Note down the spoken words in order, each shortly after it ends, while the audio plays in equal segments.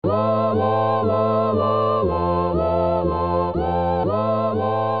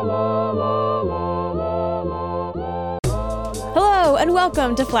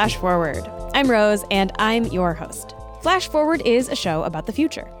welcome to Flash Forward. I'm Rose, and I'm your host. Flash Forward is a show about the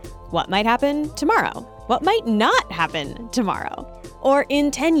future. What might happen tomorrow? What might not happen tomorrow? Or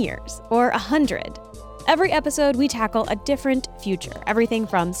in 10 years? Or 100? Every episode, we tackle a different future. Everything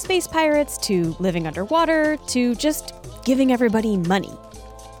from space pirates to living underwater to just giving everybody money.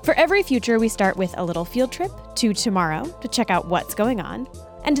 For every future, we start with a little field trip to tomorrow to check out what's going on.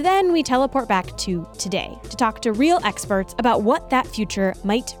 And then we teleport back to today to talk to real experts about what that future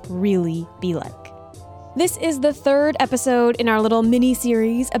might really be like. This is the third episode in our little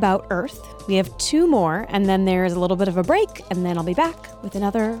mini-series about Earth. We have 2 more, and then there's a little bit of a break, and then I'll be back with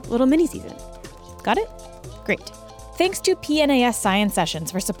another little mini-season. Got it? Great. Thanks to PNAS Science Sessions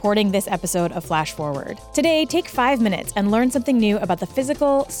for supporting this episode of Flash Forward. Today, take 5 minutes and learn something new about the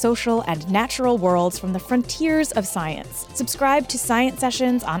physical, social, and natural worlds from the frontiers of science. Subscribe to Science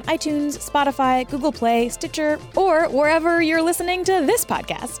Sessions on iTunes, Spotify, Google Play, Stitcher, or wherever you're listening to this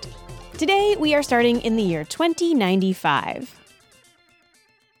podcast. Today, we are starting in the year 2095.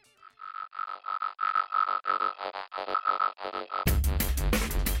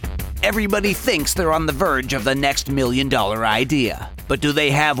 Everybody thinks they're on the verge of the next $1 million idea. But do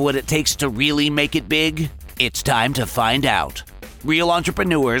they have what it takes to really make it big? It's time to find out. Real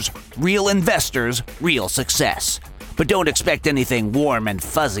entrepreneurs, real investors, real success. But don't expect anything warm and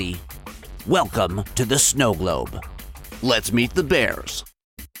fuzzy. Welcome to the Snow Globe. Let's meet the bears.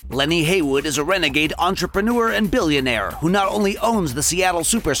 Lenny Haywood is a renegade entrepreneur and billionaire who not only owns the Seattle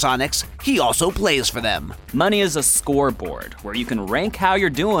Supersonics, he also plays for them. Money is a scoreboard where you can rank how you're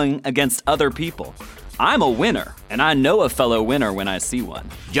doing against other people. I'm a winner, and I know a fellow winner when I see one.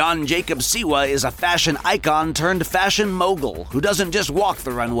 John Jacob Siwa is a fashion icon turned fashion mogul who doesn't just walk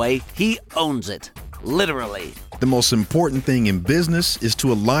the runway, he owns it. Literally. The most important thing in business is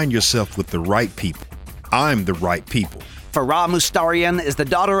to align yourself with the right people. I'm the right people. Farah Mustarian is the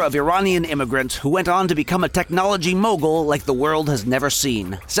daughter of Iranian immigrants who went on to become a technology mogul like the world has never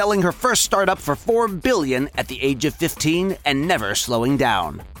seen, selling her first startup for $4 billion at the age of 15 and never slowing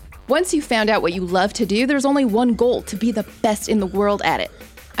down. Once you've found out what you love to do, there's only one goal: to be the best in the world at it.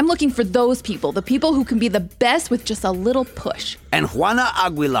 I'm looking for those people, the people who can be the best with just a little push. And Juana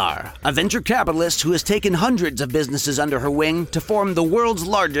Aguilar, a venture capitalist who has taken hundreds of businesses under her wing to form the world's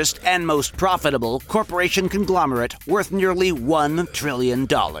largest and most profitable corporation conglomerate worth nearly $1 trillion.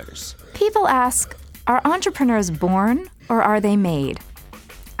 People ask, are entrepreneurs born or are they made?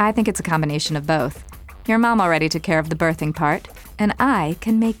 I think it's a combination of both. Your mom already took care of the birthing part, and I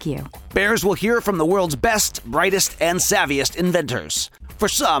can make you. Bears will hear from the world's best, brightest, and savviest inventors. For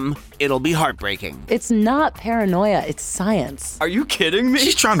some, it'll be heartbreaking. It's not paranoia, it's science. Are you kidding me?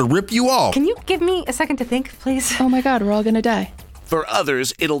 She's trying to rip you off. Can you give me a second to think, please? Oh my God, we're all gonna die. For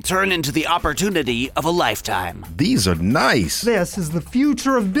others, it'll turn into the opportunity of a lifetime. These are nice. This is the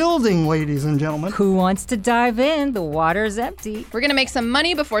future of building, ladies and gentlemen. Who wants to dive in? The water's empty. We're gonna make some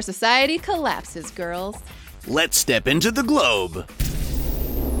money before society collapses, girls. Let's step into the globe.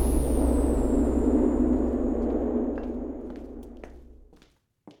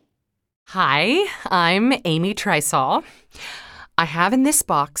 Hi, I'm Amy Trisall. I have in this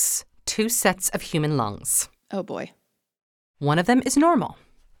box 2 sets of human lungs. Oh boy. One of them is normal,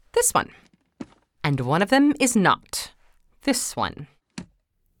 this one. And one of them is not, this one.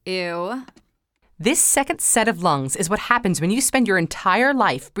 Ew. This second set of lungs is what happens when you spend your entire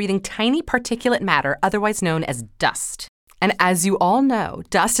life breathing tiny particulate matter, otherwise known as dust. And as you all know,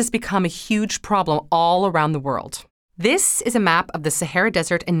 dust has become a huge problem all around the world. This is a map of the Sahara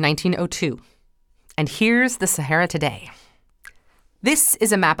Desert in 1902. And here's the Sahara today. This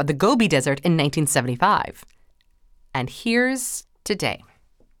is a map of the Gobi Desert in 1975. And here's today.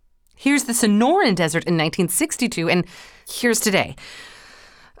 Here's the Sonoran Desert in 1962, and here's today.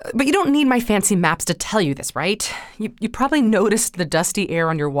 But you don't need my fancy maps to tell you this, right? You probably noticed the dusty air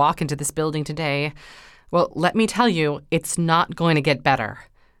on your walk into this building today. Well, let me tell you, it's not going to get better.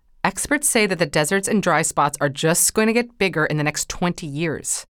 Experts say that the deserts and dry spots are just going to get bigger in the next 20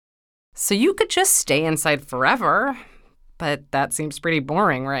 years. So you could just stay inside forever, but that seems pretty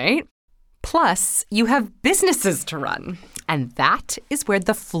boring, right? Plus, you have businesses to run, and that is where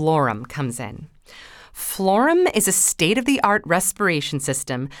the Florum comes in. Florum is a state-of-the-art respiration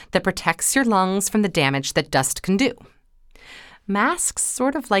system that protects your lungs from the damage that dust can do. Masks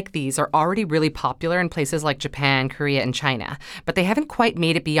sort of like these are already really popular in places like Japan, Korea, and China, but they haven't quite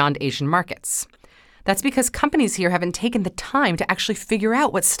made it beyond Asian markets. That's because companies here haven't taken the time to actually figure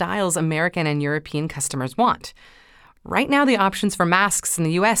out what styles American and European customers want. Right now, the options for masks in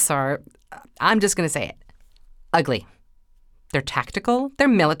the US are, I'm just going to say it, ugly. They're tactical, they're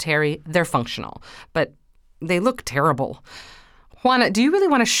military, they're functional, but they look terrible. Juana, do you really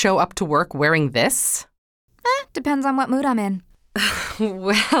want to show up to work wearing this? Depends on what mood I'm in.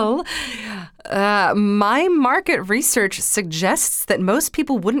 Well, my market research suggests that most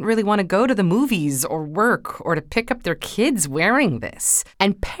people wouldn't really want to go to the movies or work or to pick up their kids wearing this.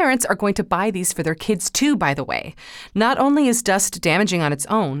 And parents are going to buy these for their kids too, by the way. Not only is dust damaging on its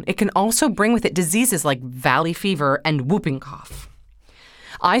own, it can also bring with it diseases like valley fever and whooping cough.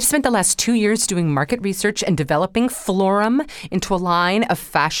 I've spent the last 2 years doing market research and developing Florum into a line of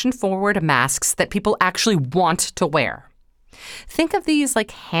fashion-forward masks that people actually want to wear. Think of these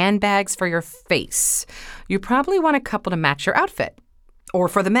like handbags for your face. You probably want a couple to match your outfit. Or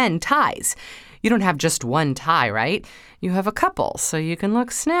for the men, ties. You don't have just one tie, right? You have a couple, so you can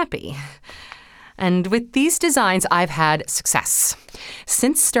look snappy. And with these designs, I've had success.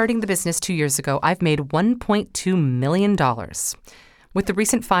 Since starting the business 2 years ago, I've made $1.2 million. With the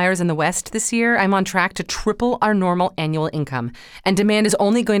recent fires in the West this year, I'm on track to triple our normal annual income. And demand is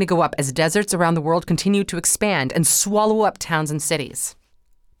only going to go up as deserts around the world continue to expand and swallow up towns and cities.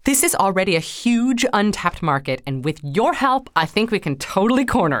 This is already a huge untapped market, and with your help, I think we can totally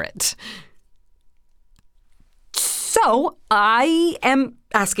corner it. So, I am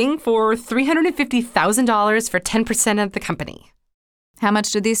asking for $350,000 for 10% of the company. How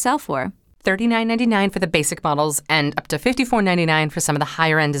much do these sell for? $39.99 for the basic models and up to $54.99 for some of the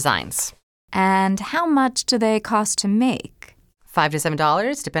higher-end designs. And how much do they cost to make? $5 to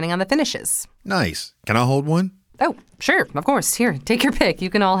 $7, depending on the finishes. Nice. Can I hold one? Oh, sure, of course. Here, take your pick.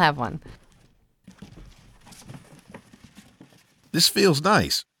 You can all have one. This feels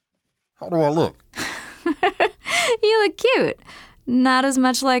nice. How do I look? You look cute. Not as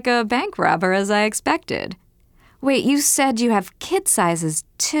much like a bank robber as I expected. Wait, you said you have kid sizes,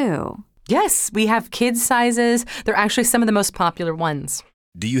 too. Yes, we have kids' sizes. They're actually some of the most popular ones.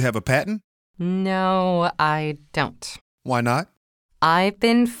 Do you have a patent? No, I don't. Why not? I've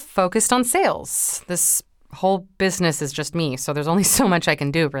been focused on sales. This whole business is just me, so there's only so much I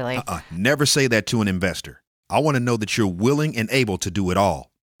can do, really. Never say that to an investor. I want to know that you're willing and able to do it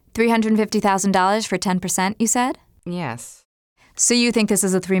all. $350,000 for 10%, you said? Yes. So you think this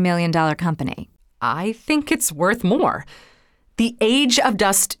is a $3 million company? I think it's worth more. The age of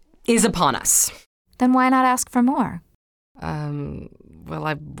dust is upon us. Then why not ask for more? Well,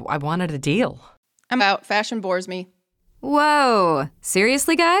 I wanted a deal. I'm out. Fashion bores me. Whoa.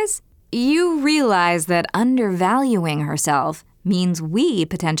 Seriously, guys? You realize that undervaluing herself means we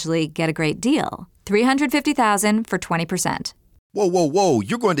potentially get a great deal. $350,000 for 20%. Whoa.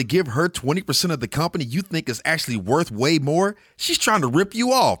 You're going to give her 20% of the company you think is actually worth way more? She's trying to rip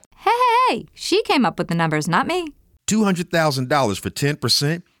you off. Hey, she came up with the numbers, not me. $200,000 for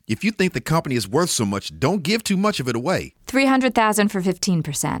 10%? If you think the company is worth so much, don't give too much of it away. $300,000 for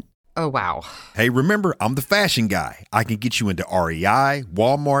 15%. Oh, wow. Hey, remember, I'm the fashion guy. I can get you into REI,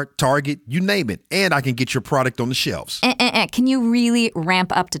 Walmart, Target, you name it, and I can get your product on the shelves. Can you really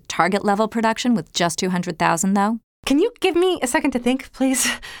ramp up to Target level production with just $200,000 though? Can you give me a second to think,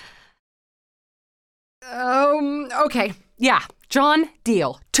 please? Okay. Yeah, John,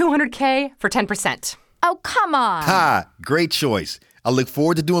 deal. $200K for 10%. Oh, come on. Ha, great choice. I look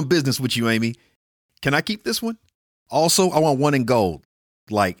forward to doing business with you, Amy. Can I keep this one? Also, I want one in gold,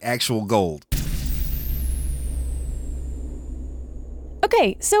 like actual gold.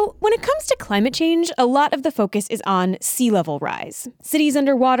 Okay, so when it comes to climate change, a lot of the focus is on sea level rise. Cities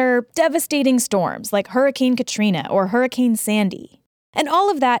underwater, devastating storms like Hurricane Katrina or Hurricane Sandy. And all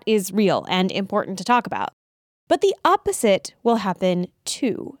of that is real and important to talk about. But the opposite will happen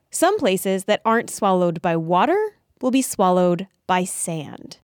too. Some places that aren't swallowed by water will be swallowed by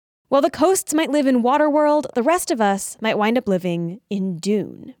sand. While the coasts might live in Waterworld, the rest of us might wind up living in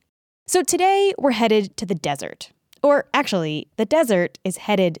Dune. So today, we're headed to the desert. Or actually, the desert is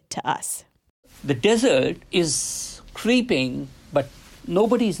headed to us. The desert is creeping, but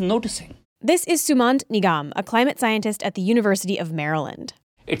nobody's noticing. This is Sumant Nigam, a climate scientist at the University of Maryland.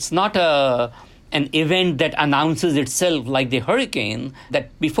 It's not an event that announces itself like the hurricane that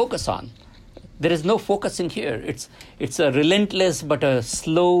we focus on. There is no focusing here. It's a relentless but a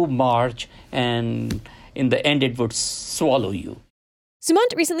slow march, and in the end it would swallow you.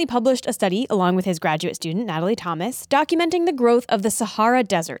 Sumant recently published a study along with his graduate student, Natalie Thomas, documenting the growth of the Sahara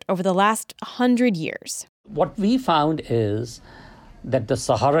Desert over the last 100 years. What we found is that the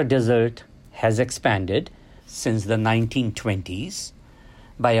Sahara Desert has expanded since the 1920s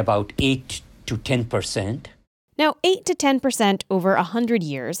by about 8 to 10%. Now, 8 to 10% over 100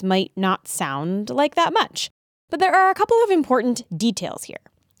 years might not sound like that much, but there are a couple of important details here.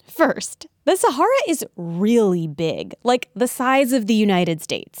 First, the Sahara is really big, like the size of the United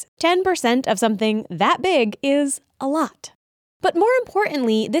States. 10% of something that big is a lot. But more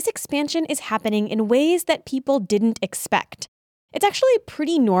importantly, this expansion is happening in ways that people didn't expect. It's actually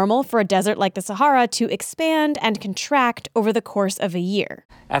pretty normal for a desert like the Sahara to expand and contract over the course of a year.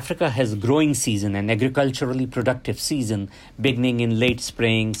 Africa has growing season and agriculturally productive season beginning in late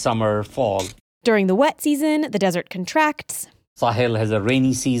spring, summer, fall. During the wet season, the desert contracts. Sahel has a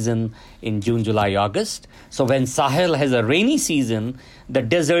rainy season in June, July, August. So when Sahel has a rainy season, the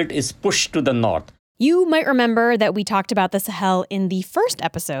desert is pushed to the north. You might remember that we talked about the Sahel in the first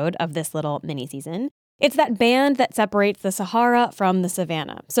episode of this little mini-season. It's that band that separates the Sahara from the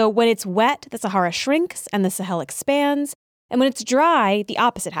savanna. So when it's wet, the Sahara shrinks and the Sahel expands. And when it's dry, the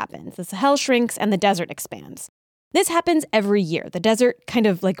opposite happens. The Sahel shrinks and the desert expands. This happens every year. The desert kind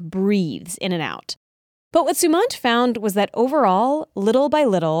of like breathes in and out. But what Sumant found was that overall, little by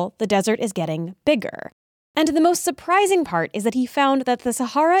little, the desert is getting bigger. And the most surprising part is that he found that the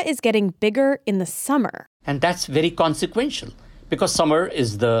Sahara is getting bigger in the summer. And that's very consequential because summer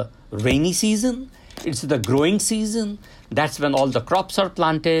is the rainy season. It's the growing season. That's when all the crops are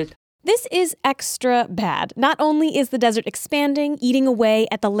planted. This is extra bad. Not only is the desert expanding, eating away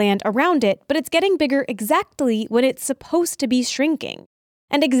at the land around it, but it's getting bigger exactly when it's supposed to be shrinking.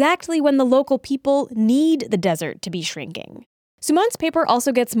 And exactly when the local people need the desert to be shrinking. Sumant's paper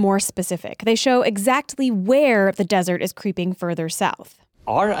also gets more specific. They show exactly where the desert is creeping further south.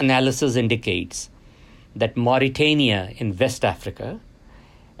 Our analysis indicates that Mauritania in West Africa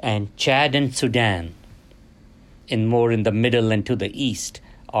and Chad and Sudan in the middle and to the east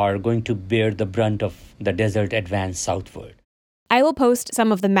are going to bear the brunt of the desert advance southward. I will post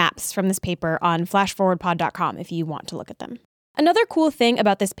some of the maps from this paper on flashforwardpod.com if you want to look at them. Another cool thing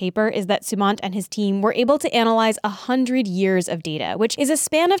about this paper is that Sumant and his team were able to analyze 100 years of data, which is a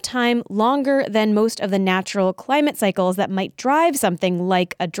span of time longer than most of the natural climate cycles that might drive something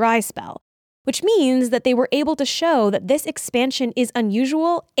like a dry spell. Which means that they were able to show that this expansion is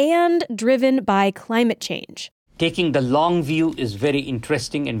unusual and driven by climate change. Taking the long view is very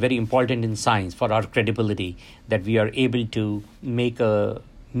interesting and very important in science for our credibility, that we are able to make a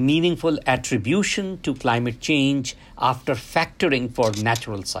meaningful attribution to climate change after factoring for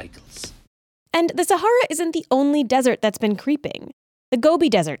natural cycles. And the Sahara isn't the only desert that's been creeping. The Gobi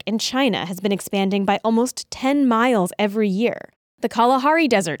Desert in China has been expanding by almost 10 miles every year. The Kalahari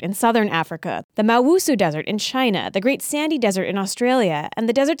Desert in southern Africa, the Mawusu Desert in China, the Great Sandy Desert in Australia, and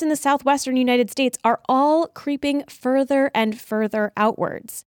the deserts in the southwestern United States are all creeping further and further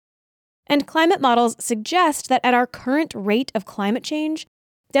outwards. And climate models suggest that at our current rate of climate change,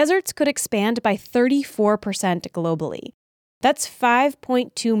 deserts could expand by 34% globally. That's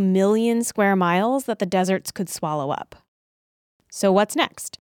 5.2 million square miles that the deserts could swallow up. So what's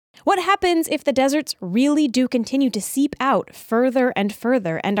next? What happens if the deserts really do continue to seep out further and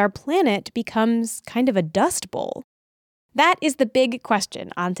further and our planet becomes kind of a dust bowl? That is the big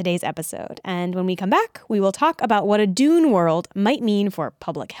question on today's episode. And when we come back, we will talk about what a dune world might mean for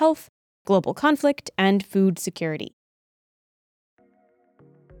public health, global conflict, and food security.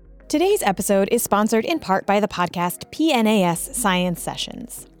 Today's episode is sponsored in part by the podcast PNAS Science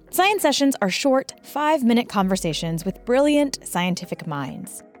Sessions. Science Sessions are short, 5-minute conversations with brilliant scientific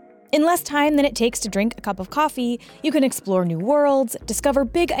minds. In less time than it takes to drink a cup of coffee, you can explore new worlds, discover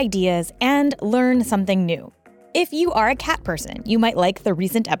big ideas, and learn something new. If you are a cat person, you might like the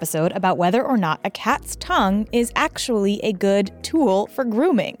recent episode about whether or not a cat's tongue is actually a good tool for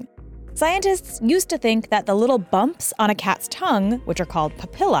grooming. Scientists used to think that the little bumps on a cat's tongue, which are called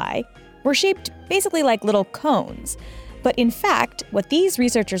papillae, were shaped basically like little cones. But in fact, what these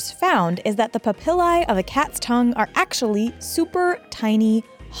researchers found is that the papillae of a cat's tongue are actually super tiny,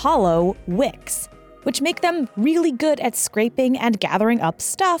 hollow wicks, which make them really good at scraping and gathering up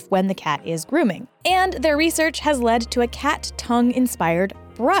stuff when the cat is grooming. And their research has led to a cat tongue-inspired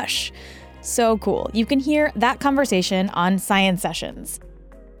brush. So cool. You can hear that conversation on Science Sessions.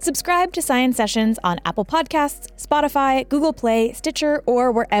 Subscribe to Science Sessions on Apple Podcasts, Spotify, Google Play, Stitcher,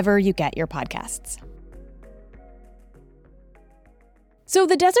 or wherever you get your podcasts. So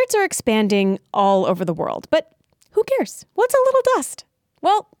the deserts are expanding all over the world, but who cares? What's a little dust?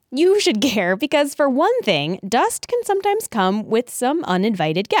 Well, you should care because for one thing, dust can sometimes come with some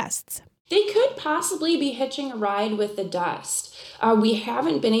uninvited guests. They could possibly be hitching a ride with the dust. We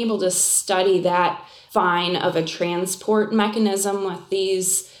haven't been able to study that fine of a transport mechanism with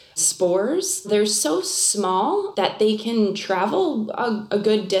these spores. They're so small that they can travel a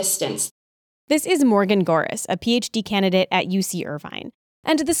good distance. This is Morgan Goris, a PhD candidate at UC Irvine.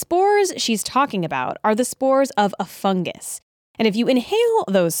 And the spores she's talking about are the spores of a fungus. And if you inhale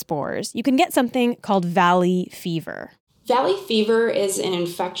those spores, you can get something called valley fever. Valley fever is an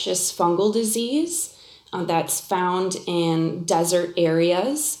infectious fungal disease. that's found in desert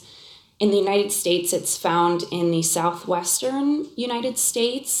areas. In the United States, it's found in the southwestern United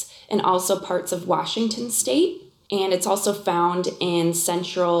States and also parts of Washington state. And it's also found in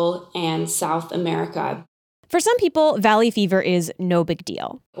Central and South America. For some people, valley fever is no big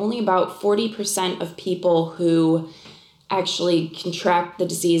deal. Only about 40% of people who actually contract the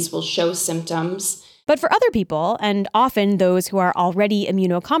disease will show symptoms. But for other people, and often those who are already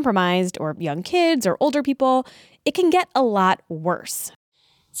immunocompromised or young kids or older people, it can get a lot worse.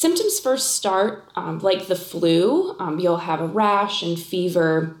 Symptoms first start like the flu. You'll have a rash and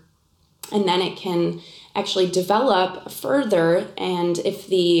fever, and then it can actually develop further. And if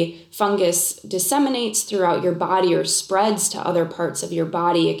the fungus disseminates throughout your body or spreads to other parts of your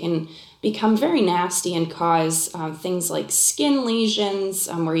body, it can become very nasty and cause things like skin lesions,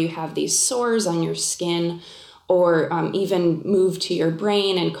 where you have these sores on your skin, or even move to your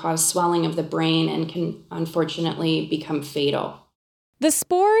brain and cause swelling of the brain and can unfortunately become fatal. The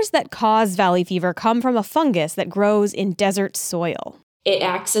spores that cause valley fever come from a fungus that grows in desert soil. It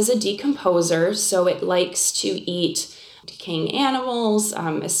acts as a decomposer, so it likes to eat decaying animals,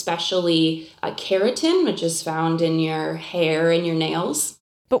 especially keratin, which is found in your hair and your nails.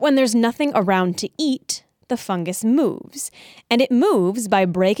 But when there's nothing around to eat, the fungus moves. And it moves by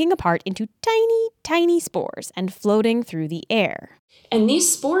breaking apart into tiny, tiny spores and floating through the air. And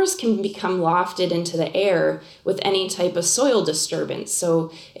these spores can become lofted into the air with any type of soil disturbance.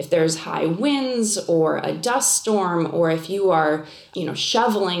 So if there's high winds or a dust storm, or if you are,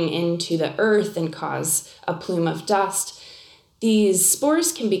 shoveling into the earth and cause a plume of dust, these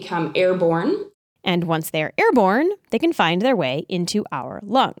spores can become airborne. And once they're airborne, they can find their way into our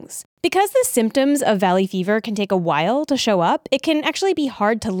lungs. Because the symptoms of valley fever can take a while to show up, it can actually be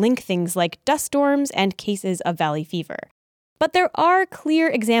hard to link things like dust storms and cases of valley fever. But there are clear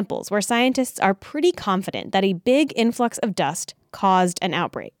examples where scientists are pretty confident that a big influx of dust caused an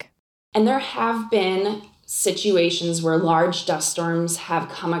outbreak. And there have been situations where large dust storms have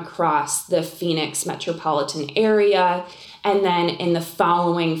come across the Phoenix metropolitan area, and then in the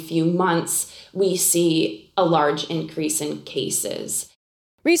following few months, we see a large increase in cases.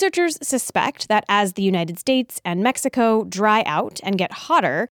 Researchers suspect that as the United States and Mexico dry out and get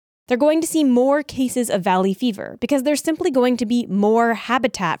hotter, they're going to see more cases of valley fever because there's simply going to be more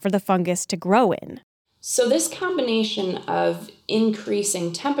habitat for the fungus to grow in. So this combination of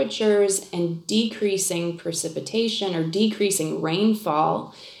increasing temperatures and decreasing precipitation or decreasing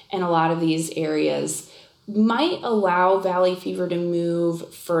rainfall in a lot of these areas might allow valley fever to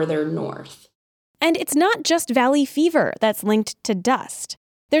move further north. And it's not just valley fever that's linked to dust.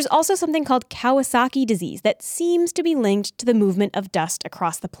 There's also something called Kawasaki disease that seems to be linked to the movement of dust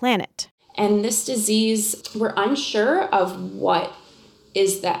across the planet. And this disease, we're unsure of what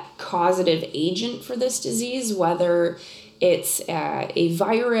is that causative agent for this disease, whether it's a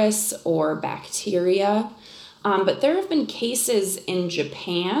virus or bacteria. But there have been cases in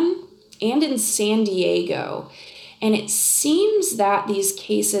Japan and in San Diego. And it seems that these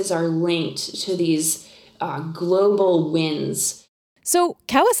cases are linked to these global winds. So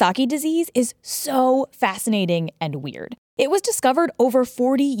Kawasaki disease is so fascinating and weird. It was discovered over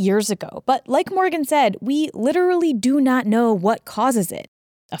 40 years ago, but like Morgan said, we literally do not know what causes it.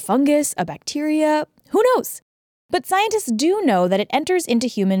 A fungus, a bacteria, who knows? But scientists do know that it enters into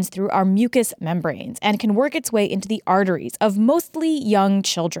humans through our mucous membranes and can work its way into the arteries of mostly young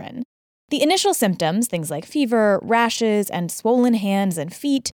children. The initial symptoms, things like fever, rashes, and swollen hands and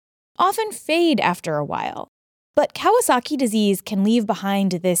feet, often fade after a while. But Kawasaki disease can leave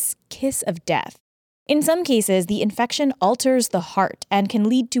behind this kiss of death. In some cases, the infection alters the heart and can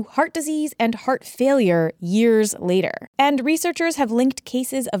lead to heart disease and heart failure years later. And researchers have linked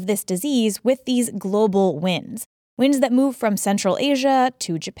cases of this disease with these global winds that move from Central Asia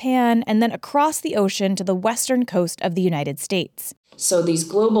to Japan and then across the ocean to the western coast of the United States. So these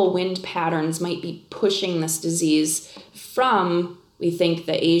global wind patterns might be pushing this disease from, we think,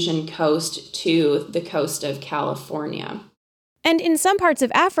 the Asian coast to the coast of California. And in some parts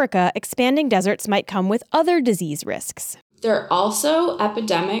of Africa, expanding deserts might come with other disease risks. There are also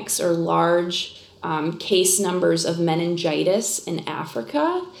epidemics or large case numbers of meningitis in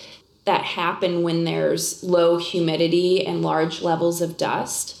Africa that happen when there's low humidity and large levels of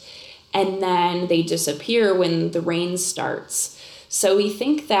dust, and then they disappear when the rain starts. So we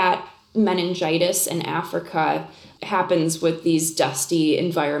think that meningitis in Africa happens with these dusty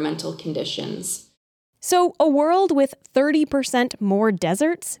environmental conditions. So a world with 30% more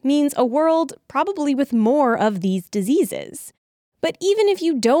deserts means a world probably with more of these diseases. But even if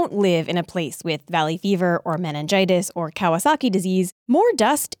you don't live in a place with valley fever or meningitis or Kawasaki disease, more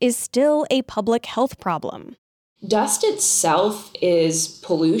dust is still a public health problem. Dust itself is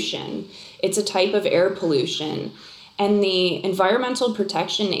pollution. It's a type of air pollution. And the Environmental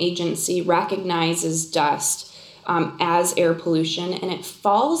Protection Agency recognizes dust as air pollution, and it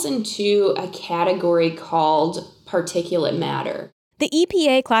falls into a category called particulate matter. The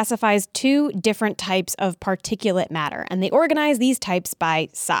EPA classifies 2 different types of particulate matter, and they organize these types by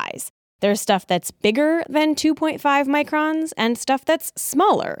size. There's stuff that's bigger than 2.5 microns and stuff that's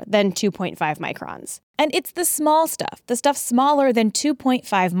smaller than 2.5 microns. And it's the small stuff, the stuff smaller than 2.5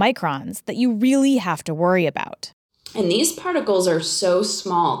 microns, that you really have to worry about. And these particles are so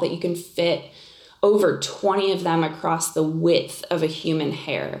small that you can fit over 20 of them across the width of a human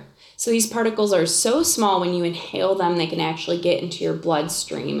hair. So these particles are so small, when you inhale them, they can actually get into your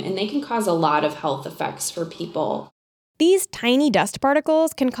bloodstream, and they can cause a lot of health effects for people. These tiny dust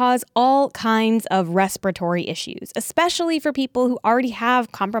particles can cause all kinds of respiratory issues, especially for people who already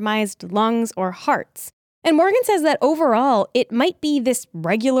have compromised lungs or hearts. And Morgan says that overall, it might be this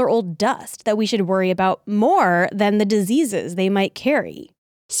regular old dust that we should worry about more than the diseases they might carry.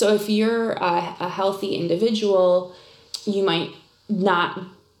 So if you're a healthy individual, you might not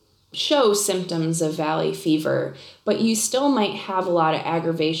show symptoms of valley fever, but you still might have a lot of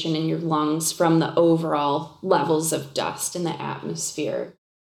aggravation in your lungs from the overall levels of dust in the atmosphere.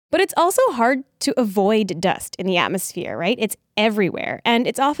 But it's also hard to avoid dust in the atmosphere, right? It's everywhere, and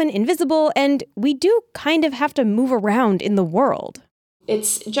it's often invisible, and we do kind of have to move around in the world.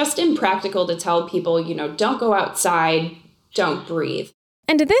 It's just impractical to tell people, don't go outside, don't breathe.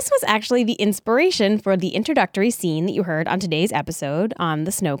 And this was actually the inspiration for the introductory scene that you heard on today's episode on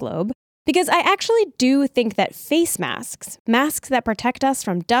the snow globe, because I actually do think that face masks, masks that protect us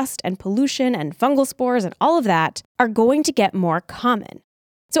from dust and pollution and fungal spores and all of that, are going to get more common.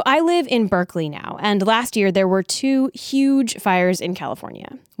 So I live in Berkeley now, and last year there were 2 huge fires in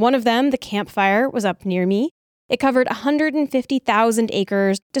California. One of them, the Camp Fire, was up near me. It covered 150,000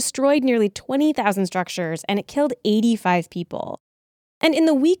 acres, destroyed nearly 20,000 structures, and it killed 85 people. And in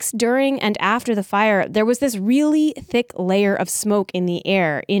the weeks during and after the fire, there was this really thick layer of smoke in the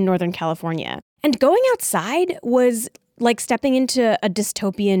air in Northern California. And going outside was like stepping into a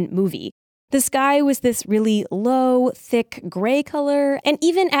dystopian movie. The sky was this really low, thick gray color, and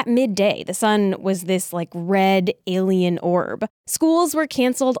even at midday, the sun was this like red alien orb. Schools were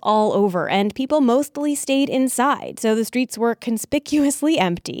canceled all over, and people mostly stayed inside, so the streets were conspicuously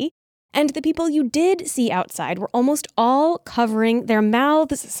empty. And the people you did see outside were almost all covering their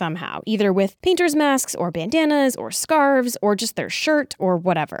mouths somehow, either with painter's masks or bandanas or scarves or just their shirt or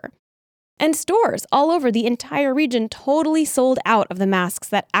whatever. And stores all over the entire region totally sold out of the masks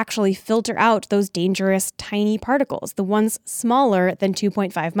that actually filter out those dangerous tiny particles, the ones smaller than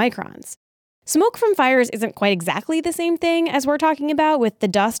 2.5 microns. Smoke from fires isn't quite exactly the same thing as we're talking about with the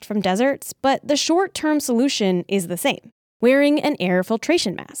dust from deserts, but the short-term solution is the same: wearing an air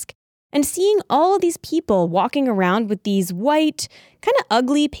filtration mask. And seeing all of these people walking around with these white, kind of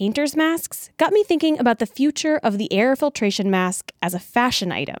ugly painter's masks got me thinking about the future of the air filtration mask as a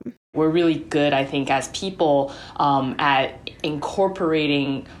fashion item. We're really good, I think, as people at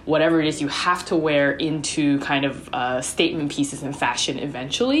incorporating whatever it is you have to wear into kind of statement pieces in fashion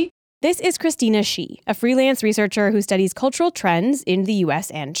eventually. This is Christina Shi, a freelance researcher who studies cultural trends in the US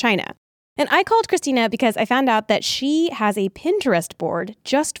and China. And I called Christina because I found out that she has a Pinterest board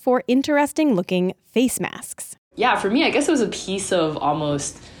just for interesting-looking face masks. Yeah, for me, I guess it was a piece of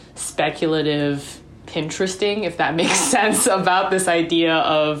almost speculative Pinteresting, if that makes sense, about this idea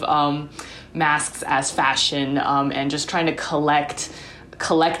of masks as fashion and just trying to collect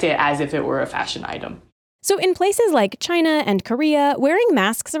it as if it were a fashion item. So in places like China and Korea, wearing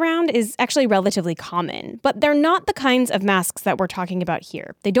masks around is actually relatively common, but they're not the kinds of masks that we're talking about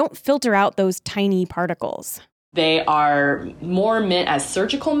here. They don't filter out those tiny particles. They are more meant as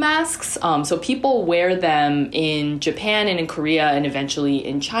surgical masks. So people wear them in Japan and in Korea and eventually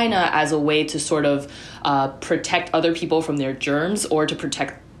in China as a way to sort of protect other people from their germs or to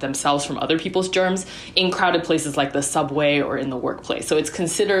protect themselves from other people's germs in crowded places like the subway or in the workplace. So it's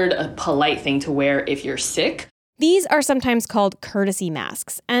considered a polite thing to wear if you're sick. These are sometimes called courtesy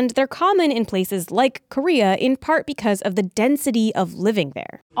masks, and they're common in places like Korea in part because of the density of living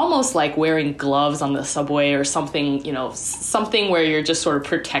there. Almost like wearing gloves on the subway or something, something where you're just sort of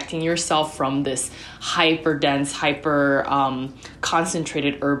protecting yourself from this hyper-dense,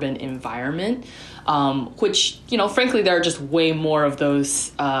 concentrated urban environment. Which, frankly, there are just way more of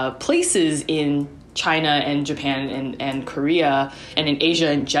those places in China and Japan and Korea and in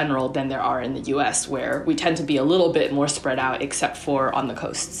Asia in general than there are in the US, where we tend to be a little bit more spread out except for on the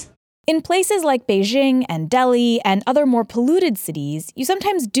coasts. In places like Beijing and Delhi and other more polluted cities, you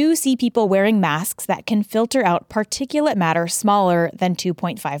sometimes do see people wearing masks that can filter out particulate matter smaller than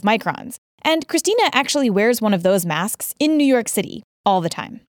 2.5 microns. And Christina actually wears one of those masks in New York City all the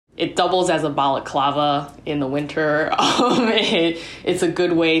time. It doubles as a balaclava in the winter. It's a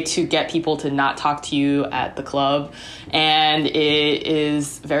good way to get people to not talk to you at the club. And it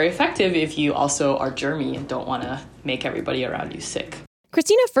is very effective if you also are germy and don't want to make everybody around you sick.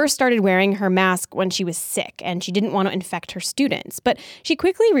 Christina first started wearing her mask when she was sick and she didn't want to infect her students. But she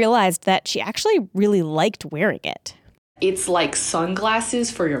quickly realized that she actually really liked wearing it. It's like sunglasses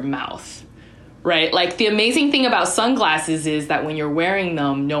for your mouth. Right? Like the amazing thing about sunglasses is that when you're wearing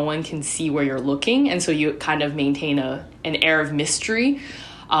them, no one can see where you're looking. And so you kind of maintain an air of mystery.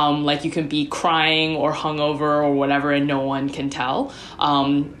 Like you can be crying or hungover or whatever and no one can tell.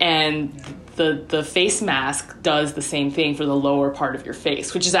 And the face mask does the same thing for the lower part of your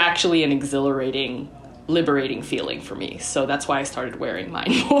face, which is actually an exhilarating, liberating feeling for me. So that's why I started wearing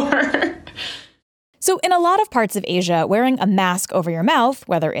mine more. So in a lot of parts of Asia, wearing a mask over your mouth,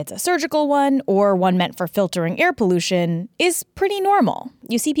 whether it's a surgical one or one meant for filtering air pollution, is pretty normal.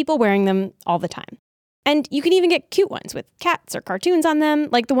 You see people wearing them all the time. And you can even get cute ones with cats or cartoons on them,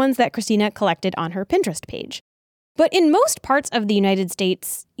 like the ones that Christina collected on her Pinterest page. But in most parts of the United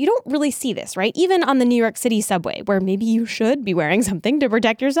States, you don't really see this, right? Even on the New York City subway, where maybe you should be wearing something to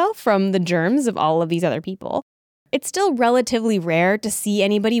protect yourself from the germs of all of these other people. It's still relatively rare to see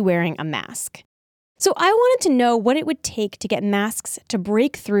anybody wearing a mask. So I wanted to know what it would take to get masks to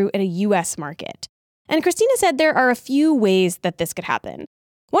break through in a US market. And Christina said there are a few ways that this could happen.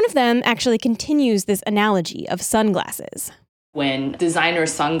 One of them actually continues this analogy of sunglasses. When designer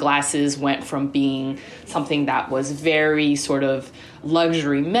sunglasses went from being something that was very sort of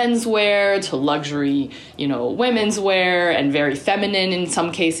luxury menswear to luxury, women's wear and very feminine in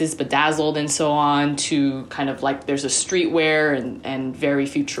some cases, bedazzled and so on, to kind of like there's a streetwear and very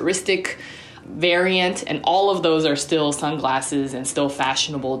futuristic variant, and all of those are still sunglasses and still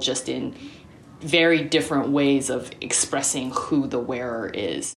fashionable, just in very different ways of expressing who the wearer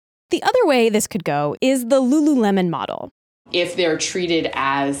is. The other way this could go is the Lululemon model. If they're treated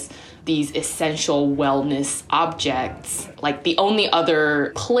as these essential wellness objects, like the only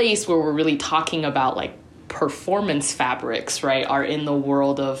other place where we're really talking about like performance fabrics, right, are in the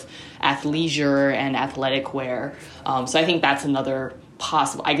world of athleisure and athletic wear. So I think that's another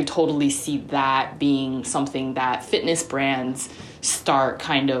possible. I could totally see that being something that fitness brands start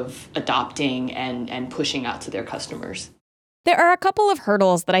kind of adopting and pushing out to their customers. There are a couple of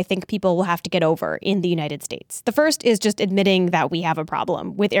hurdles that I think people will have to get over in the United States. The first is just admitting that we have a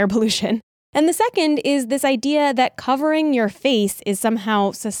problem with air pollution. And the second is this idea that covering your face is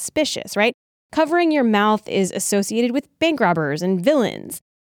somehow suspicious, right? Covering your mouth is associated with bank robbers and villains.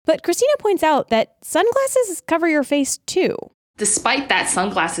 But Christina points out that sunglasses cover your face too. Despite that,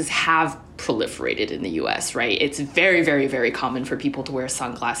 sunglasses have proliferated in the US, right? It's very, very, very common for people to wear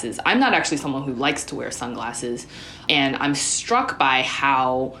sunglasses. I'm not actually someone who likes to wear sunglasses, and I'm struck by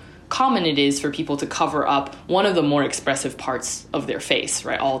how common it is for people to cover up one of the more expressive parts of their face,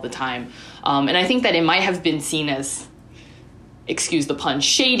 right, all the time. And I think that it might have been seen as, excuse the pun,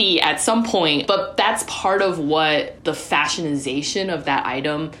 shady at some point, but that's part of what the fashionization of that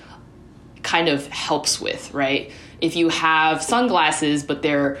item kind of helps with, right? If you have sunglasses, but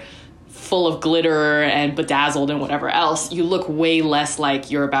they're full of glitter and bedazzled and whatever else, you look way less like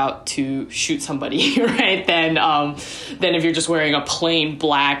you're about to shoot somebody, right? Than if you're just wearing a plain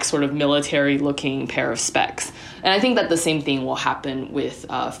black sort of military looking pair of specs. And I think that the same thing will happen with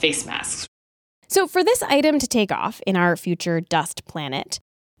face masks. So for this item to take off in our future dust planet,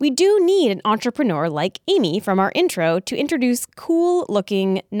 we do need an entrepreneur like Amy from our intro to introduce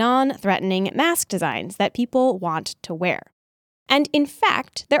cool-looking, non-threatening mask designs that people want to wear. And in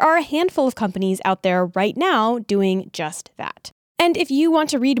fact, there are a handful of companies out there right now doing just that. And if you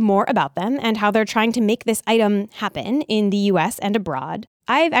want to read more about them and how they're trying to make this item happen in the US and abroad,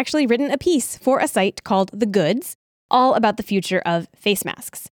 I've actually written a piece for a site called The Goods, all about the future of face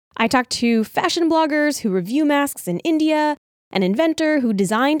masks. I talked to fashion bloggers who review masks in India, an inventor who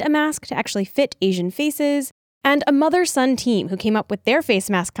designed a mask to actually fit Asian faces, and a mother-son team who came up with their face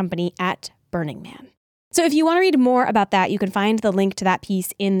mask company at Burning Man. So if you want to read more about that, you can find the link to that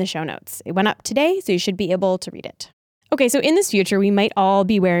piece in the show notes. It went up today, so you should be able to read it. Okay, so in this future, we might all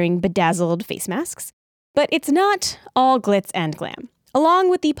be wearing bedazzled face masks, but it's not all glitz and glam. Along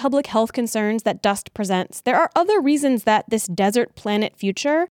with the public health concerns that dust presents, there are other reasons that this desert planet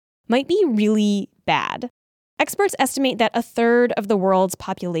future might be really bad. Experts estimate that a third of the world's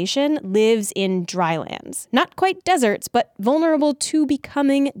population lives in drylands. Not quite deserts, but vulnerable to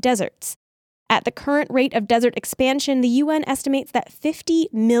becoming deserts. At the current rate of desert expansion, the UN estimates that 50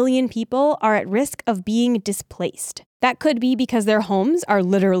 million people are at risk of being displaced. That could be because their homes are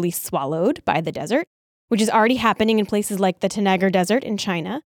literally swallowed by the desert, which is already happening in places like the Tanagar Desert in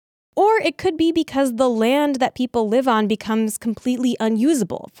China. Or it could be because the land that people live on becomes completely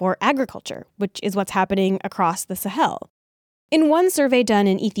unusable for agriculture, which is what's happening across the Sahel. In one survey done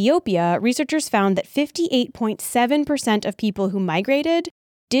in Ethiopia, researchers found that 58.7% of people who migrated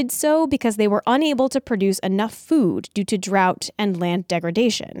did so because they were unable to produce enough food due to drought and land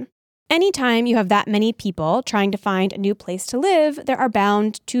degradation. Anytime you have that many people trying to find a new place to live, there are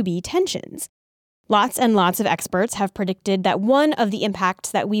bound to be tensions. Lots and lots of experts have predicted that one of the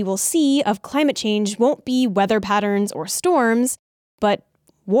impacts that we will see of climate change won't be weather patterns or storms, but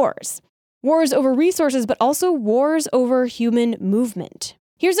wars. Wars over resources, but also wars over human movement.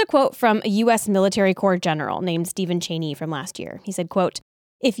 Here's a quote from a U.S. military corps general named Stephen Cheney from last year. He said, quote,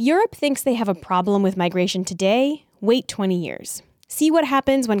 "If Europe thinks they have a problem with migration today, wait 20 years. See what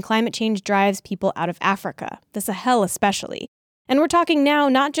happens when climate change drives people out of Africa, the Sahel especially. And we're talking now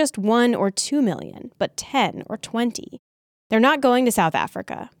not just 1 or 2 million, but 10 or 20. They're not going to South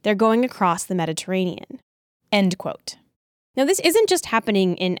Africa. They're going across the Mediterranean." End quote. Now, this isn't just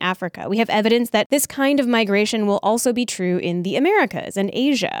happening in Africa. We have evidence that this kind of migration will also be true in the Americas and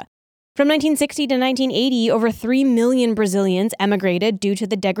Asia. From 1960 to 1980, over 3 million Brazilians emigrated due to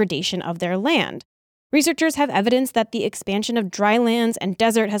the degradation of their land. Researchers have evidence that the expansion of dry lands and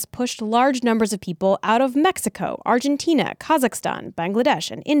desert has pushed large numbers of people out of Mexico, Argentina, Kazakhstan,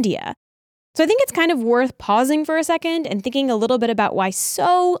 Bangladesh, and India. So I think it's kind of worth pausing for a second and thinking a little bit about why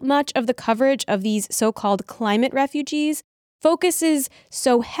so much of the coverage of these so-called climate refugees focuses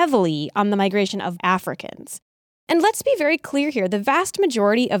so heavily on the migration of Africans. And let's be very clear here, the vast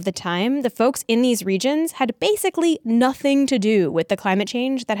majority of the time, the folks in these regions had basically nothing to do with the climate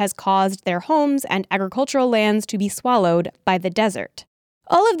change that has caused their homes and agricultural lands to be swallowed by the desert.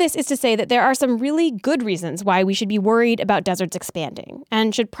 All of this is to say that there are some really good reasons why we should be worried about deserts expanding,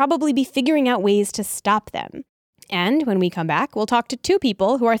 and should probably be figuring out ways to stop them. And when we come back, we'll talk to 2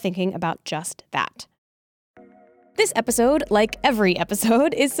 people who are thinking about just that. This episode, like every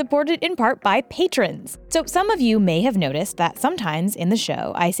episode, is supported in part by patrons. So some of you may have noticed that sometimes in the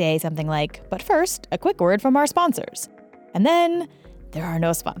show I say something like, "But first, a quick word from our sponsors." And then there are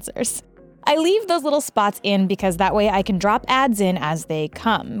no sponsors. I leave those little spots in because that way I can drop ads in as they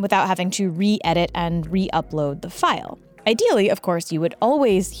come without having to re-edit and re-upload the file. Ideally, of course, you would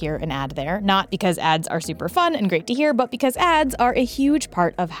always hear an ad there, not because ads are super fun and great to hear, but because ads are a huge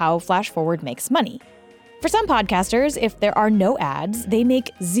part of how Flash Forward makes money. For some podcasters, if there are no ads, they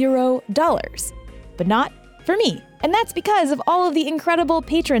make $0, but not for me. And that's because of all of the incredible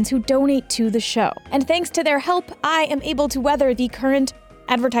patrons who donate to the show. And thanks to their help, I am able to weather the current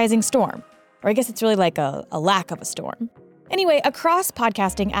advertising storm. Or I guess it's really like a lack of a storm. Anyway, across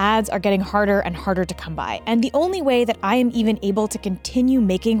podcasting, ads are getting harder and harder to come by. And the only way that I am even able to continue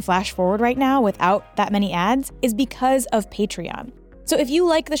making Flash Forward right now without that many ads is because of Patreon. So if you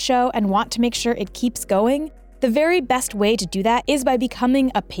like the show and want to make sure it keeps going, the very best way to do that is by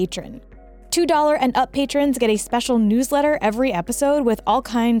becoming a patron. $2 and up patrons get a special newsletter every episode with all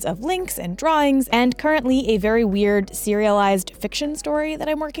kinds of links and drawings, and currently a very weird serialized fiction story that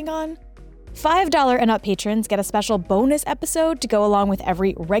I'm working on. $5 and up patrons get a special bonus episode to go along with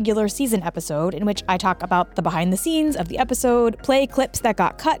every regular season episode, in which I talk about the behind the scenes of the episode, play clips that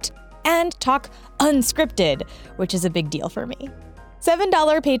got cut, and talk unscripted, which is a big deal for me.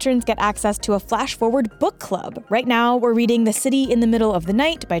 $7 patrons get access to a Flash Forward book club. Right now, we're reading The City in the Middle of the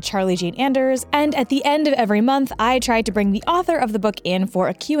Night by Charlie Jane Anders, and at the end of every month, I try to bring the author of the book in for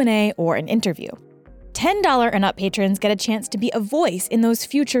a Q&A or an interview. $10 and up patrons get a chance to be a voice in those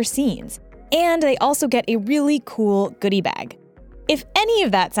future scenes, and they also get a really cool goodie bag. If any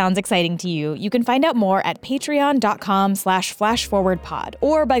of that sounds exciting to you, you can find out more at patreon.com/flashforwardpod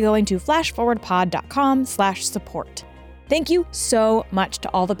or by going to flashforwardpod.com/support. Thank you so much to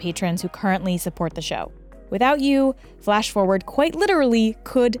all the patrons who currently support the show. Without you, Flash Forward quite literally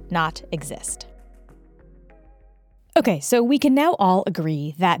could not exist. Okay, so we can now all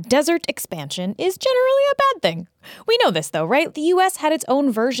agree that desert expansion is generally a bad thing. We know this though, right? The US had its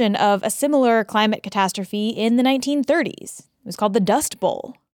own version of a similar climate catastrophe in the 1930s. It was called the Dust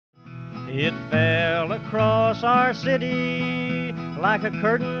Bowl. It fell across our city like a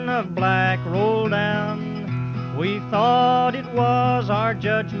curtain of black rolled down. We thought it was our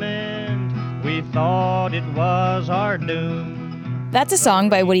judgment. We thought it was our doom. That's a song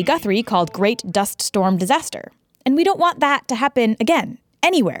by Woody Guthrie called Great Dust Storm Disaster. And we don't want that to happen again,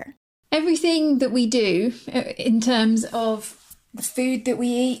 anywhere. Everything that we do in terms of the food that we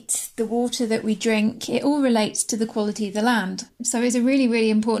eat, the water that we drink, it all relates to the quality of the land. So it's a really, really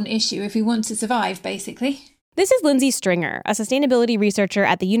important issue if we want to survive, basically. This is Lindsay Stringer, a sustainability researcher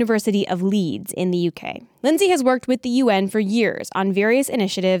at the University of Leeds in the UK. Lindsay has worked with the UN for years on various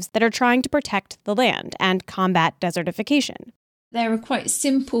initiatives that are trying to protect the land and combat desertification. There are quite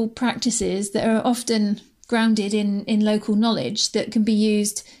simple practices that are often grounded in local knowledge that can be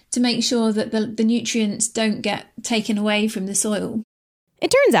used to make sure that the nutrients don't get taken away from the soil.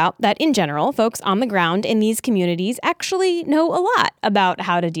 It turns out that, in general, folks on the ground in these communities actually know a lot about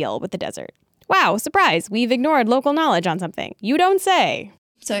how to deal with the desert. Wow, surprise, we've ignored local knowledge on something. You don't say.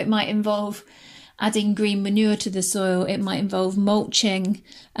 So it might involve adding green manure to the soil. It might involve mulching,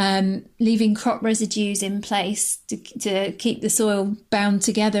 leaving crop residues in place to keep the soil bound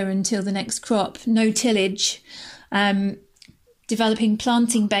together until the next crop. No tillage. Developing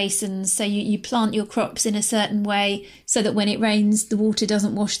planting basins, so you plant your crops in a certain way so that when it rains, the water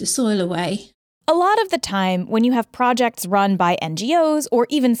doesn't wash the soil away. A lot of the time, when you have projects run by NGOs or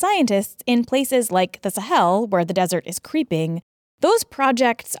even scientists in places like the Sahel, where the desert is creeping, those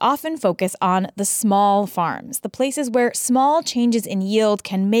projects often focus on the small farms, the places where small changes in yield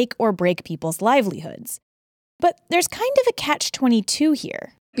can make or break people's livelihoods. But there's kind of a catch-22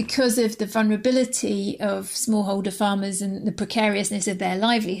 here. Because of the vulnerability of smallholder farmers and the precariousness of their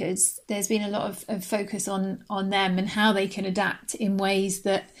livelihoods, there's been a lot of focus on them and how they can adapt in ways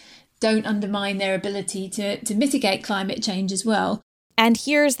that don't undermine their ability to mitigate climate change as well. And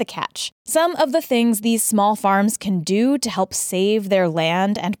here's the catch. Some of the things these small farms can do to help save their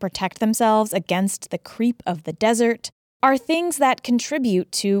land and protect themselves against the creep of the desert are things that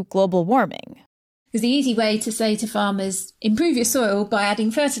contribute to global warming. Because the easy way to say to farmers, improve your soil by adding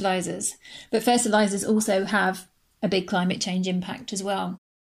fertilizers. But fertilizers also have a big climate change impact as well.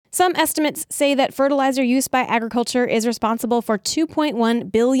 Some estimates say that fertilizer use by agriculture is responsible for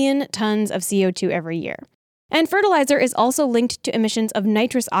 2.1 billion tons of CO2 every year. And fertilizer is also linked to emissions of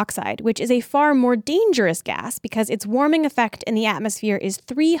nitrous oxide, which is a far more dangerous gas because its warming effect in the atmosphere is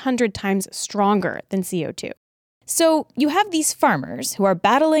 300 times stronger than CO2. So you have these farmers who are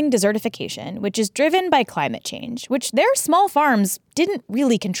battling desertification, which is driven by climate change, which their small farms didn't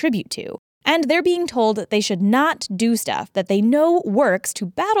really contribute to. And they're being told that they should not do stuff that they know works to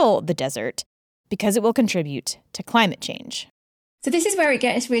battle the desert because it will contribute to climate change. So this is where it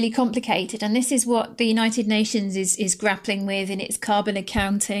gets really complicated, and this is what the United Nations is grappling with in its carbon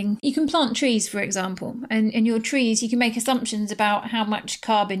accounting. You can plant trees, for example, and your trees, you can make assumptions about how much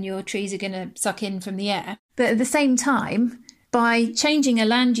carbon your trees are going to suck in from the air. But at the same time, by changing a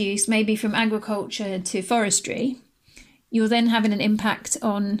land use, maybe from agriculture to forestry, you're then having an impact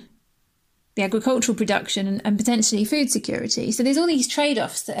on the agricultural production and potentially food security. So there's all these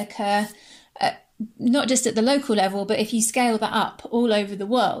trade-offs that occur, not just at the local level, but if you scale that up all over the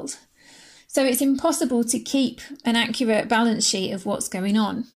world. So it's impossible to keep an accurate balance sheet of what's going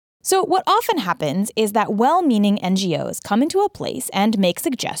on. So what often happens is that well-meaning NGOs come into a place and make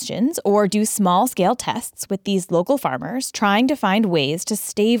suggestions or do small-scale tests with these local farmers trying to find ways to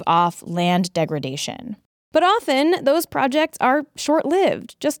stave off land degradation. But often, those projects are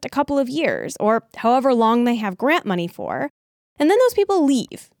short-lived, just a couple of years, or however long they have grant money for. And then those people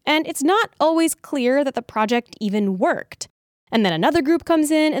leave, and it's not always clear that the project even worked. And then another group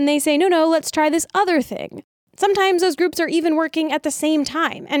comes in and they say, no, let's try this other thing. Sometimes those groups are even working at the same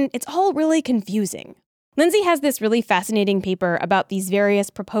time, and it's all really confusing. Lindsay has this really fascinating paper about these various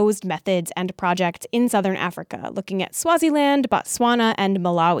proposed methods and projects in southern Africa, looking at Swaziland, Botswana, and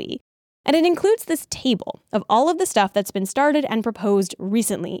Malawi. And it includes this table of all of the stuff that's been started and proposed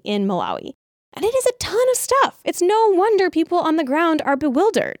recently in Malawi. And it is a ton of stuff. It's no wonder people on the ground are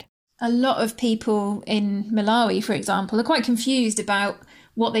bewildered. A lot of people in Malawi, for example, are quite confused about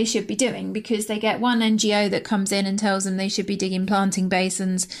what they should be doing because they get one NGO that comes in and tells them they should be digging planting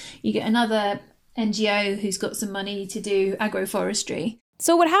basins. You get another NGO who's got some money to do agroforestry.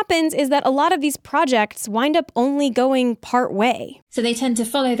 So what happens is that a lot of these projects wind up only going part way. So they tend to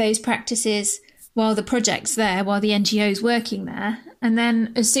follow those practices while the project's there, while the NGO's working there. And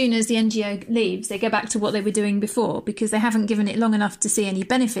then as soon as the NGO leaves, they go back to what they were doing before because they haven't given it long enough to see any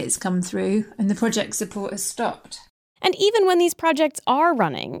benefits come through and the project support has stopped. And even when these projects are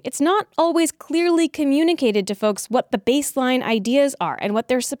running, it's not always clearly communicated to folks what the baseline ideas are and what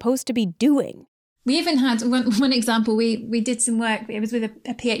they're supposed to be doing. We even had one example, we did some work, it was with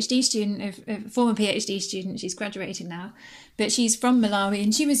a PhD student, a former PhD student, she's graduated now, but she's from Malawi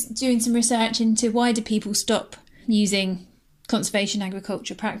and she was doing some research into why do people stop using conservation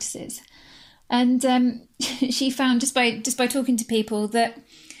agriculture practices. And she found just by talking to people that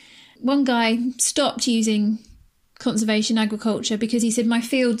one guy stopped using conservation agriculture because he said, my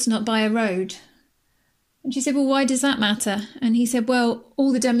field's not by a road. And she said, well, why does that matter? And he said, well,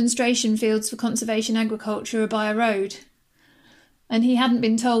 all the demonstration fields for conservation agriculture are by a road. And he hadn't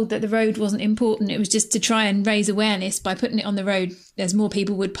been told that the road wasn't important. It was just to try and raise awareness by putting it on the road as more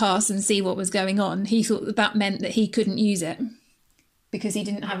people would pass and see what was going on. He thought that meant that he couldn't use it because he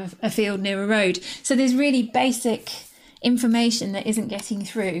didn't have a field near a road. So there's really basic information that isn't getting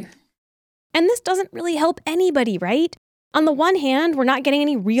through. And this doesn't really help anybody, right? On the one hand, we're not getting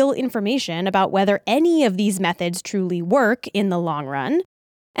any real information about whether any of these methods truly work in the long run.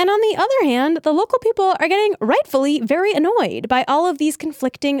 And on the other hand, the local people are getting rightfully very annoyed by all of these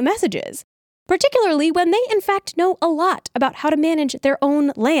conflicting messages, particularly when they in fact know a lot about how to manage their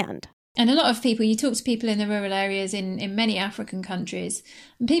own land. And a lot of people, you talk to people in the rural areas in many African countries,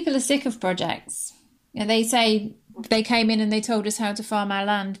 and people are sick of projects. And they say they came in and they told us how to farm our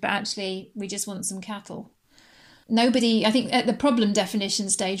land, but actually we just want some cattle. Nobody, I think at the problem definition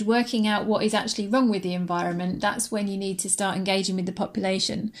stage, working out what is actually wrong with the environment, that's when you need to start engaging with the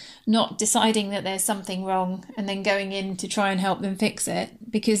population, not deciding that there's something wrong and then going in to try and help them fix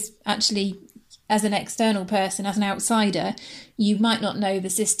it. Because actually, as an external person, as an outsider, you might not know the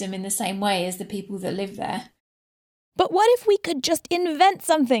system in the same way as the people that live there. But what if we could just invent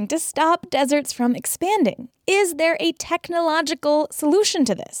something to stop deserts from expanding? Is there a technological solution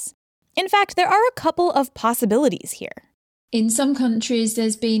to this? In fact, there are a couple of possibilities here. In some countries,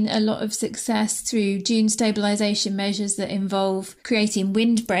 there's been a lot of success through dune stabilisation measures that involve creating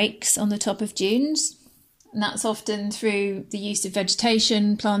windbreaks on the top of dunes. And that's often through the use of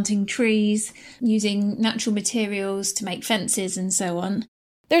vegetation, planting trees, using natural materials to make fences and so on.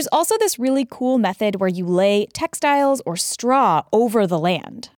 There's also this really cool method where you lay textiles or straw over the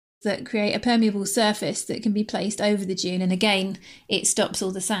land that create a permeable surface that can be placed over the dune. And again, it stops all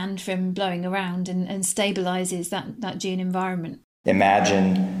the sand from blowing around and stabilises that dune environment.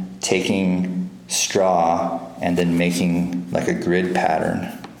 Imagine taking straw and then making like a grid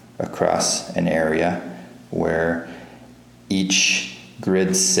pattern across an area where each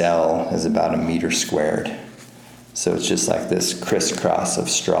grid cell is about 1 meter squared. So it's just like this crisscross of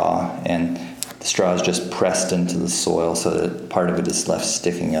straw, and the straw is just pressed into the soil so that part of it is left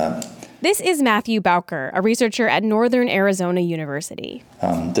sticking up. This is Matthew Bowker, a researcher at Northern Arizona University.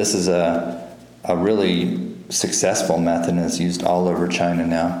 This is a really successful method, and it's used all over China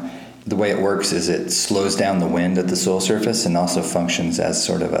now. The way it works is it slows down the wind at the soil surface and also functions as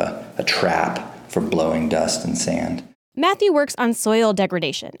sort of a trap for blowing dust and sand. Matthew works on soil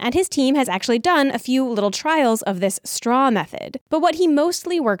degradation, and his team has actually done a few little trials of this straw method. But what he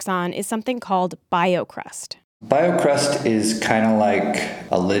mostly works on is something called biocrust. Biocrust is kind of like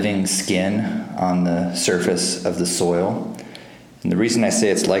a living skin on the surface of the soil. And the reason I say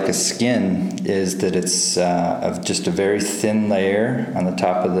it's like a skin is that it's of just a very thin layer on the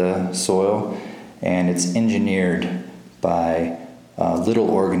top of the soil, and it's engineered by little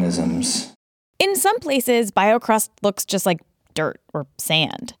organisms. In some places, biocrust looks just like dirt or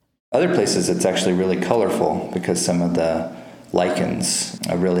sand. Other places, it's actually really colorful because some of the lichens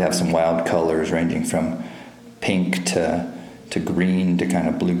really have some wild colors ranging from pink to green to kind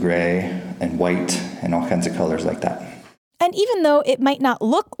of blue-gray and white and all kinds of colors like that. And even though it might not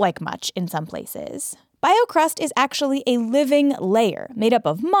look like much in some places, biocrust is actually a living layer made up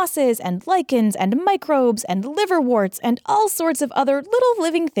of mosses and lichens and microbes and liverworts and all sorts of other little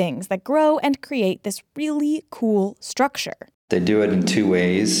living things that grow and create this really cool structure. They do it in two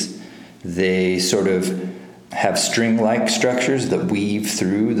ways. They sort of have string-like structures that weave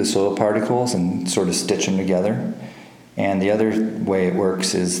through the soil particles and sort of stitch them together. And the other way it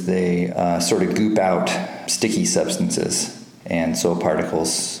works is they sort of goop out sticky substances, and soil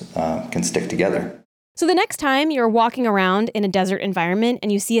particles can stick together. So the next time you're walking around in a desert environment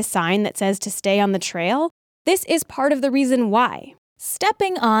and you see a sign that says to stay on the trail, this is part of the reason why.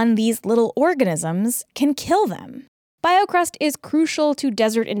 Stepping on these little organisms can kill them. Biocrust is crucial to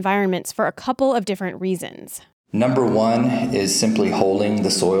desert environments for a couple of different reasons. Number one is simply holding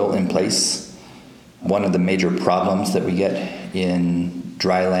the soil in place. One of the major problems that we get in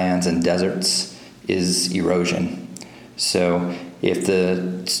dry lands and deserts is erosion. So if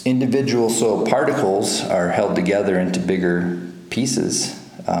the individual soil particles are held together into bigger pieces,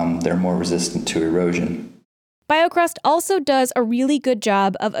 they're more resistant to erosion. Biocrust also does a really good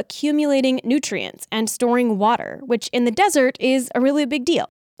job of accumulating nutrients and storing water, which in the desert is a really big deal.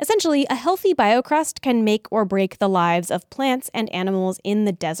 Essentially, a healthy biocrust can make or break the lives of plants and animals in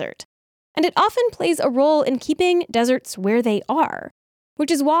the desert. And it often plays a role in keeping deserts where they are,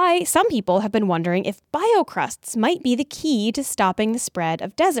 which is why some people have been wondering if biocrusts might be the key to stopping the spread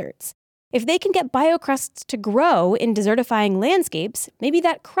of deserts. If they can get biocrusts to grow in desertifying landscapes, maybe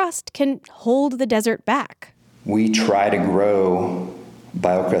that crust can hold the desert back. We try to grow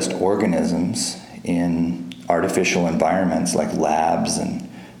biocrust organisms in artificial environments like labs and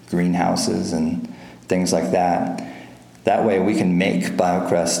greenhouses and things like that. That way we can make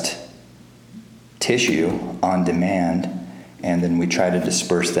biocrust tissue on demand, and then we try to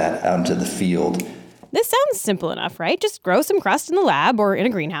disperse that out into the field. This sounds simple enough, right? Just grow some crust in the lab or in a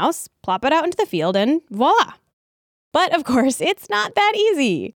greenhouse, plop it out into the field, and voila. But of course, it's not that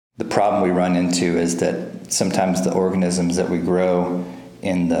easy. The problem we run into is that sometimes the organisms that we grow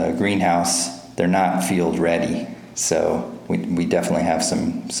in the greenhouse, they're not field ready. So we definitely have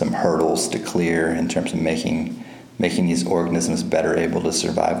some hurdles to clear in terms of making these organisms better able to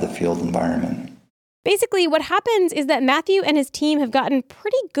survive the field environment. Basically, what happens is that Matthew and his team have gotten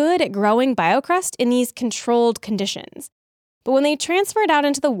pretty good at growing biocrust in these controlled conditions. But when they transfer it out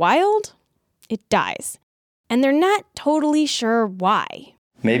into the wild, it dies. And they're not totally sure why.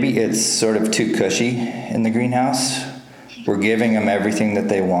 Maybe it's sort of too cushy in the greenhouse. We're giving them everything that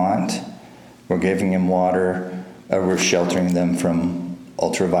they want. We're giving them water. We're sheltering them from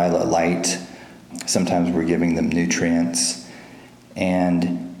ultraviolet light. Sometimes we're giving them nutrients.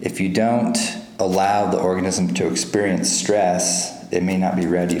 And if you don't allow the organism to experience stress, it may not be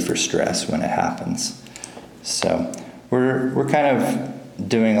ready for stress when it happens. So we're kind of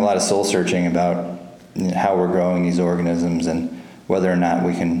doing a lot of soul searching about how we're growing these organisms and whether or not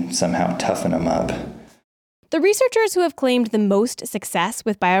we can somehow toughen them up. The researchers who have claimed the most success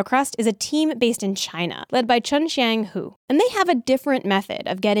with biocrust is a team based in China, led by Chunxiang Hu. And they have a different method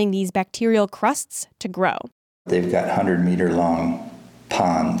of getting these bacterial crusts to grow. They've got 100-meter long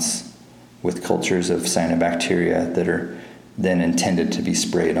ponds with cultures of cyanobacteria that are then intended to be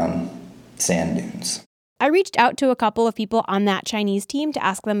sprayed on sand dunes. I reached out to a couple of people on that Chinese team to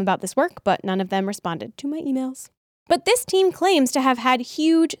ask them about this work, but none of them responded to my emails. But this team claims to have had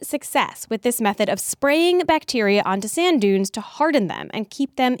huge success with this method of spraying bacteria onto sand dunes to harden them and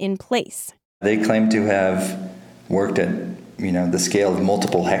keep them in place. They claim to have worked at, the scale of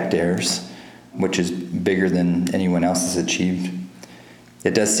multiple hectares, which is bigger than anyone else has achieved.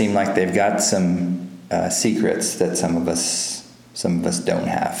 It does seem like they've got some secrets that some of us don't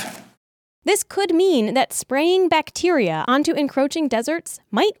have. This could mean that spraying bacteria onto encroaching deserts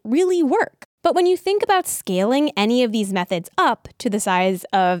might really work. But when you think about scaling any of these methods up to the size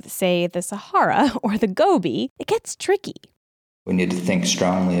of, say, the Sahara or the Gobi, it gets tricky. We need to think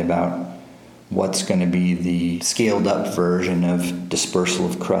strongly about what's going to be the scaled-up version of dispersal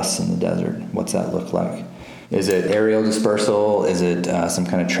of crusts in the desert. What's that look like? Is it aerial dispersal? Is it some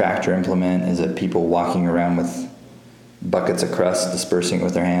kind of tractor implement? Is it people walking around with buckets of crust dispersing it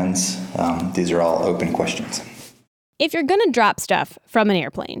with their hands? These are all open questions. If you're going to drop stuff from an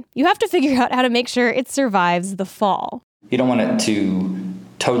airplane, you have to figure out how to make sure it survives the fall. You don't want it to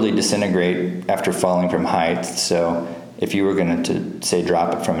totally disintegrate after falling from height. So if you were going to say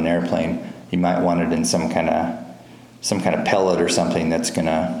drop it from an airplane, you might want it in some kind of pellet or something that's going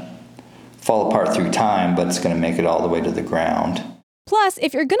to fall apart through time, but it's going to make it all the way to the ground. Plus,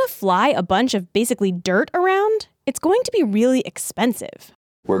 if you're going to fly a bunch of basically dirt around, it's going to be really expensive.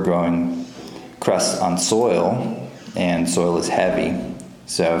 We're growing crust on soil, and soil is heavy.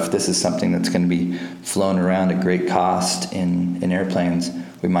 So if this is something that's going to be flown around at great cost in airplanes,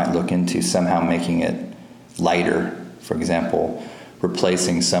 we might look into somehow making it lighter. For example,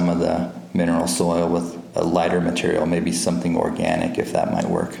 replacing some of the mineral soil with a lighter material, maybe something organic, if that might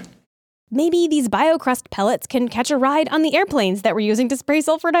work. Maybe these biocrust pellets can catch a ride on the airplanes that we're using to spray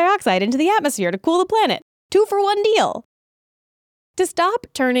sulfur dioxide into the atmosphere to cool the planet. 2-for-1 deal. To stop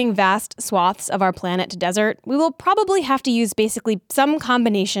turning vast swaths of our planet to desert, we will probably have to use basically some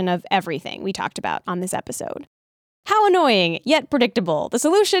combination of everything we talked about on this episode. How annoying, yet predictable. The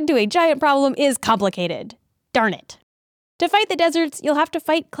solution to a giant problem is complicated. Darn it. To fight the deserts, you'll have to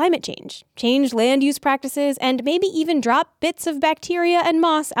fight climate change land use practices, and maybe even drop bits of bacteria and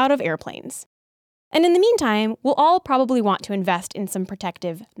moss out of airplanes. And in the meantime, we'll all probably want to invest in some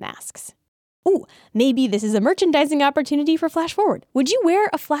protective masks. Ooh, maybe this is a merchandising opportunity for Flash Forward. Would you wear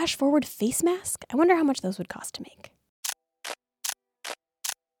a Flash Forward face mask? I wonder how much those would cost to make.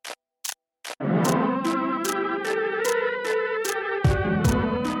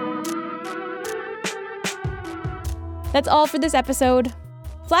 That's all for this episode.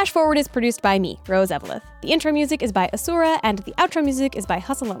 Flash Forward is produced by me, Rose Eveleth. The intro music is by Asura, and the outro music is by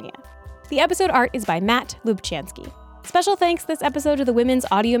Hustleonia. The episode art is by Matt Lubchansky. Special thanks this episode to the Women's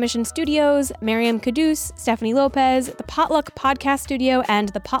Audio Mission Studios, Miriam Caduce, Stephanie Lopez, the Potluck Podcast Studio, and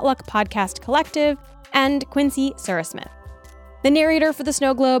the Potluck Podcast Collective, and Quincy Surasmith. The narrator for The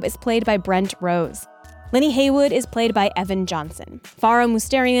Snow Globe is played by Brent Rose. Lenny Haywood is played by Evan Johnson. Farah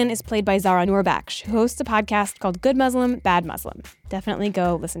Mustarian is played by Zara Noorbakhsh, who hosts a podcast called Good Muslim, Bad Muslim. Definitely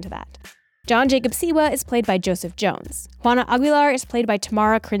go listen to that. John Jacob Siwa is played by Joseph Jones. Juana Aguilar is played by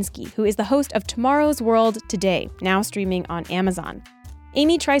Tamara Krinsky, who is the host of Tomorrow's World Today, now streaming on Amazon.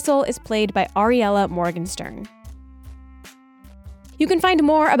 Amy Treisel is played by Ariella Morgenstern. You can find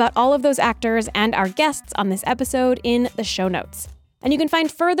more about all of those actors and our guests on this episode in the show notes. And you can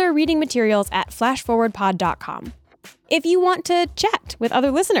find further reading materials at flashforwardpod.com. If you want to chat with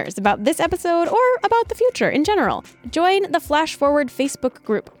other listeners about this episode or about the future in general, join the Flash Forward Facebook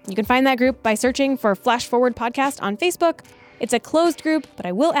group. You can find that group by searching for Flash Forward Podcast on Facebook. It's a closed group, but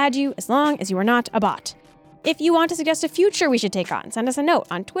I will add you as long as you are not a bot. If you want to suggest a future we should take on, send us a note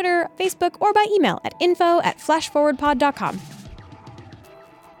on Twitter, Facebook, or by email at info@flashforwardpod.com.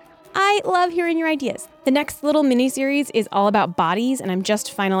 I love hearing your ideas. The next little mini-series is all about bodies, and I'm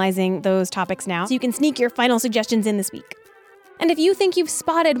just finalizing those topics now, so you can sneak your final suggestions in this week. And if you think you've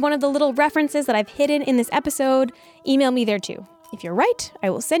spotted one of the little references that I've hidden in this episode, email me there too. If you're right, I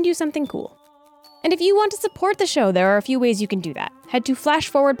will send you something cool. And if you want to support the show, there are a few ways you can do that. Head to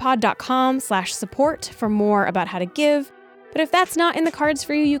flashforwardpod.com/support for more about how to give. But if that's not in the cards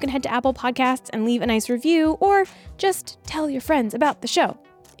for you, you can head to Apple Podcasts and leave a nice review, or just tell your friends about the show.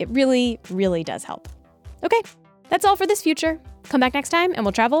 It really, really does help. Okay, that's all for this future. Come back next time and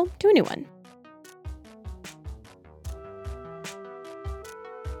we'll travel to a new one.